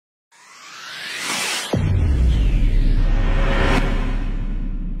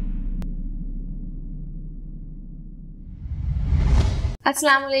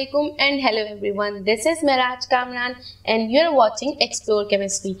Assalamu alaikum and hello everyone. This is Miraj Kamran and you're watching Explore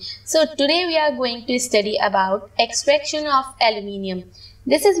Chemistry. So today we are going to study about extraction of aluminium.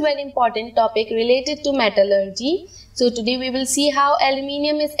 This is very important topic related to metallurgy. So today we will see how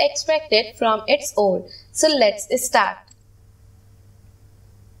aluminium is extracted from its ore. So let's start.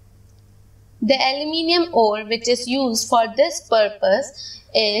 The aluminium ore which is used for this purpose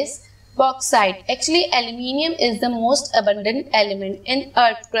is bauxite. Actually, aluminium is the most abundant element in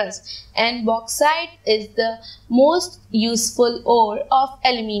earth crust and bauxite is the most useful ore of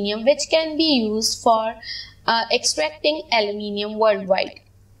aluminium which can be used for extracting aluminium worldwide.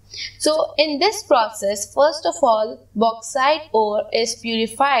 So in this process, first of all, bauxite ore is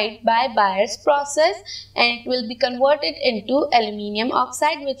purified by Bayer's process and it will be converted into aluminium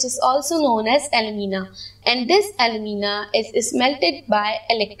oxide, which is also known as alumina. And this alumina is smelted by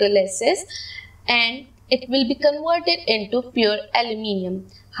electrolysis and it will be converted into pure aluminium.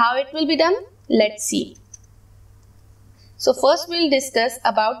 How it will be done? Let's see. So first we'll discuss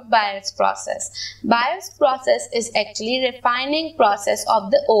about Bayer's process. Bayer's process is actually refining process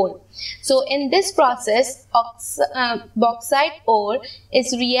of the ore. So in this process, bauxite ore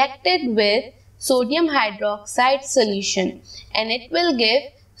is reacted with sodium hydroxide solution and it will give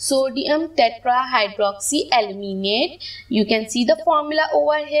sodium tetrahydroxyaluminate. You can see the formula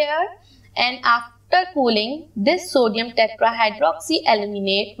over here, and after cooling, this sodium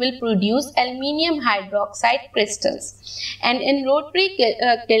tetrahydroxyaluminate will produce aluminium hydroxide crystals. And in rotary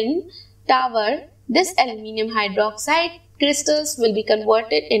kiln tower, this aluminium hydroxide crystals will be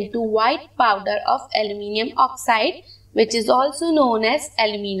converted into white powder of aluminium oxide, which is also known as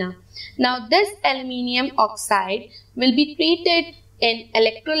alumina. Now this aluminium oxide will be treated in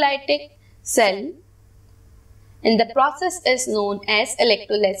electrolytic cell and the process is known as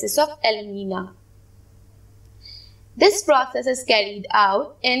electrolysis of alumina. This process is carried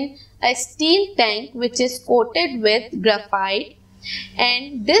out in a steel tank which is coated with graphite,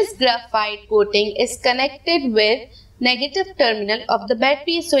 and this graphite coating is connected with negative terminal of the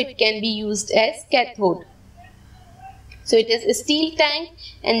battery, so it can be used as cathode. So it is a steel tank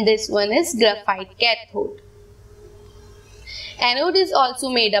and this one is graphite cathode. Anode is also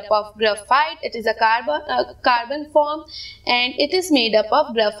made up of graphite. It is a carbon form and it is made up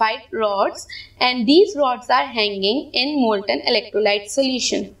of graphite rods, and these rods are hanging in molten electrolyte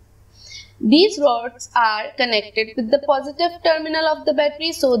solution. These rods are connected with the positive terminal of the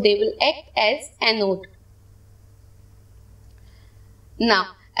battery, so they will act as anode.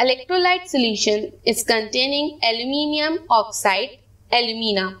 Now, electrolyte solution is containing aluminium oxide,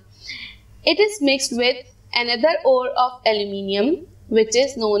 alumina. It is mixed with another ore of aluminium which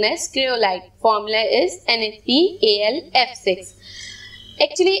is known as cryolite. Formula is Na3Al(F6).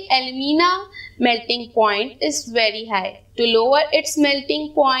 Actually, alumina melting point is very high. To lower its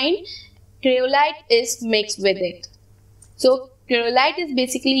melting point, cryolite is mixed with it. So cryolite is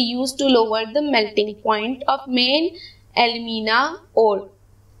basically used to lower the melting point of main alumina ore.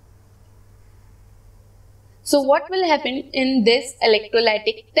 So what will happen in this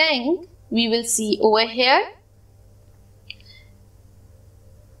electrolytic tank? We will see over here.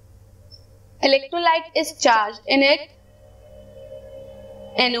 Electrolyte is charged in it.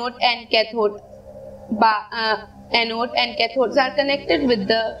 Anode and cathode. Anode and cathodes are connected with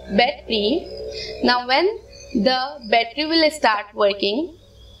the battery. Now when the battery will start working,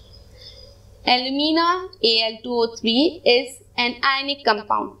 alumina Al2O3 is an ionic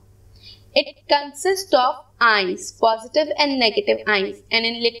compound. It consists of ions, positive and negative ions, and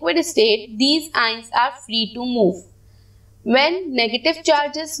in liquid state, these ions are free to move. When negative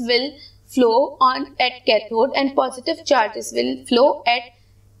charges will flow on at cathode and positive charges will flow at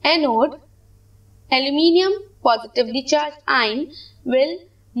anode, aluminium positively charged ion will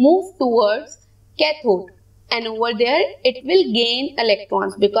move towards cathode, and over there it will gain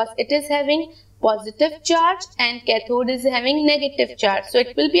electrons because it is having positive charge and cathode is having negative charge. So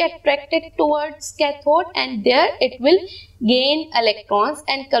it will be attracted towards cathode and there it will gain electrons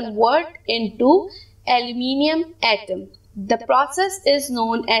and convert into aluminium atom. The process is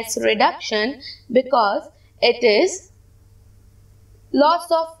known as reduction because it is loss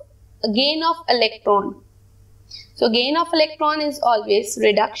of gain of electron. So gain of electron is always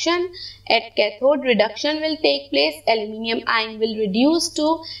reduction. At cathode, reduction will take place. Aluminium ion will reduce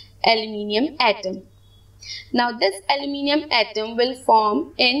to aluminium atom. Now this aluminium atom will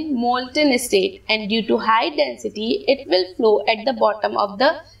form in molten state, and due to high density it will flow at the bottom of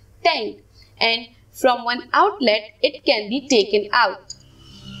the tank, and from one outlet it can be taken out.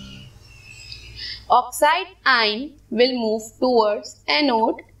 Oxide ion will move towards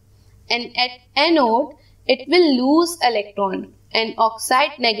anode, and at anode it will lose electron an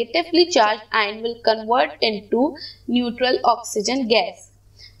oxide negatively charged ion will convert into neutral oxygen gas.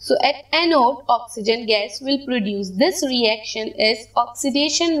 So at anode, oxygen gas will produce. This reaction is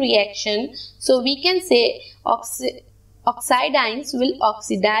oxidation reaction. So we can say oxide ions will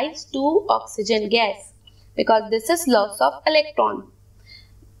oxidize to oxygen gas because this is loss of electron.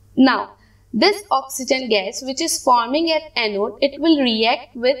 Now, this oxygen gas which is forming at anode, it will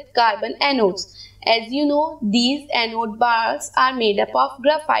react with carbon anodes. As you know, these anode bars are made up of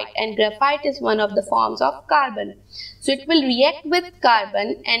graphite, and graphite is one of the forms of carbon. So it will react with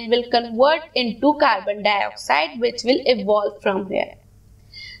carbon and will convert into carbon dioxide, which will evolve from here.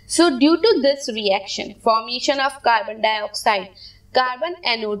 So due to this reaction, formation of carbon dioxide, carbon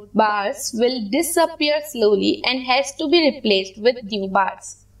anode bars will disappear slowly and has to be replaced with new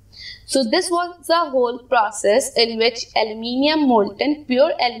bars. So this was the whole process in which aluminium molten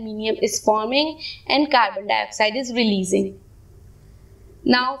pure aluminium is forming and carbon dioxide is releasing.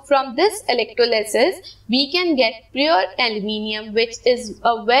 Now from this electrolysis we can get pure aluminium, which is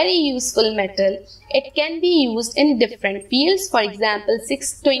a very useful metal. It can be used in different fields. For example,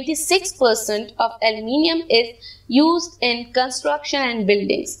 26% of aluminium is used in construction and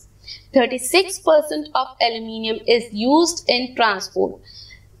buildings. 36% of aluminium is used in transport.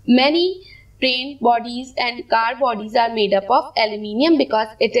 Many train bodies and car bodies are made up of aluminium because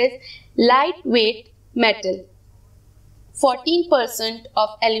it is lightweight metal. 14% of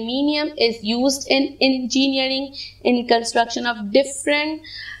aluminium is used in engineering, in construction of different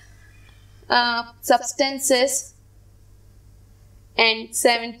substances, and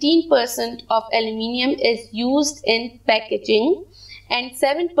 17% of aluminium is used in packaging, and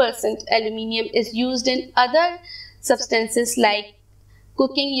 7% aluminium is used in other substances like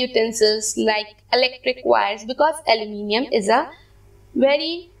cooking utensils, like electric wires, because aluminium is a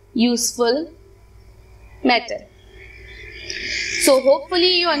very useful metal. So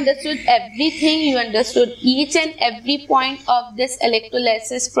hopefully you understood everything, you understood each and every point of this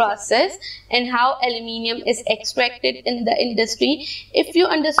electrolysis process and how aluminium is extracted in the industry. If you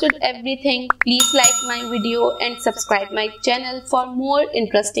understood everything, please like my video and subscribe my channel for more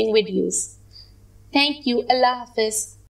interesting videos. Thank you. Allah Hafiz.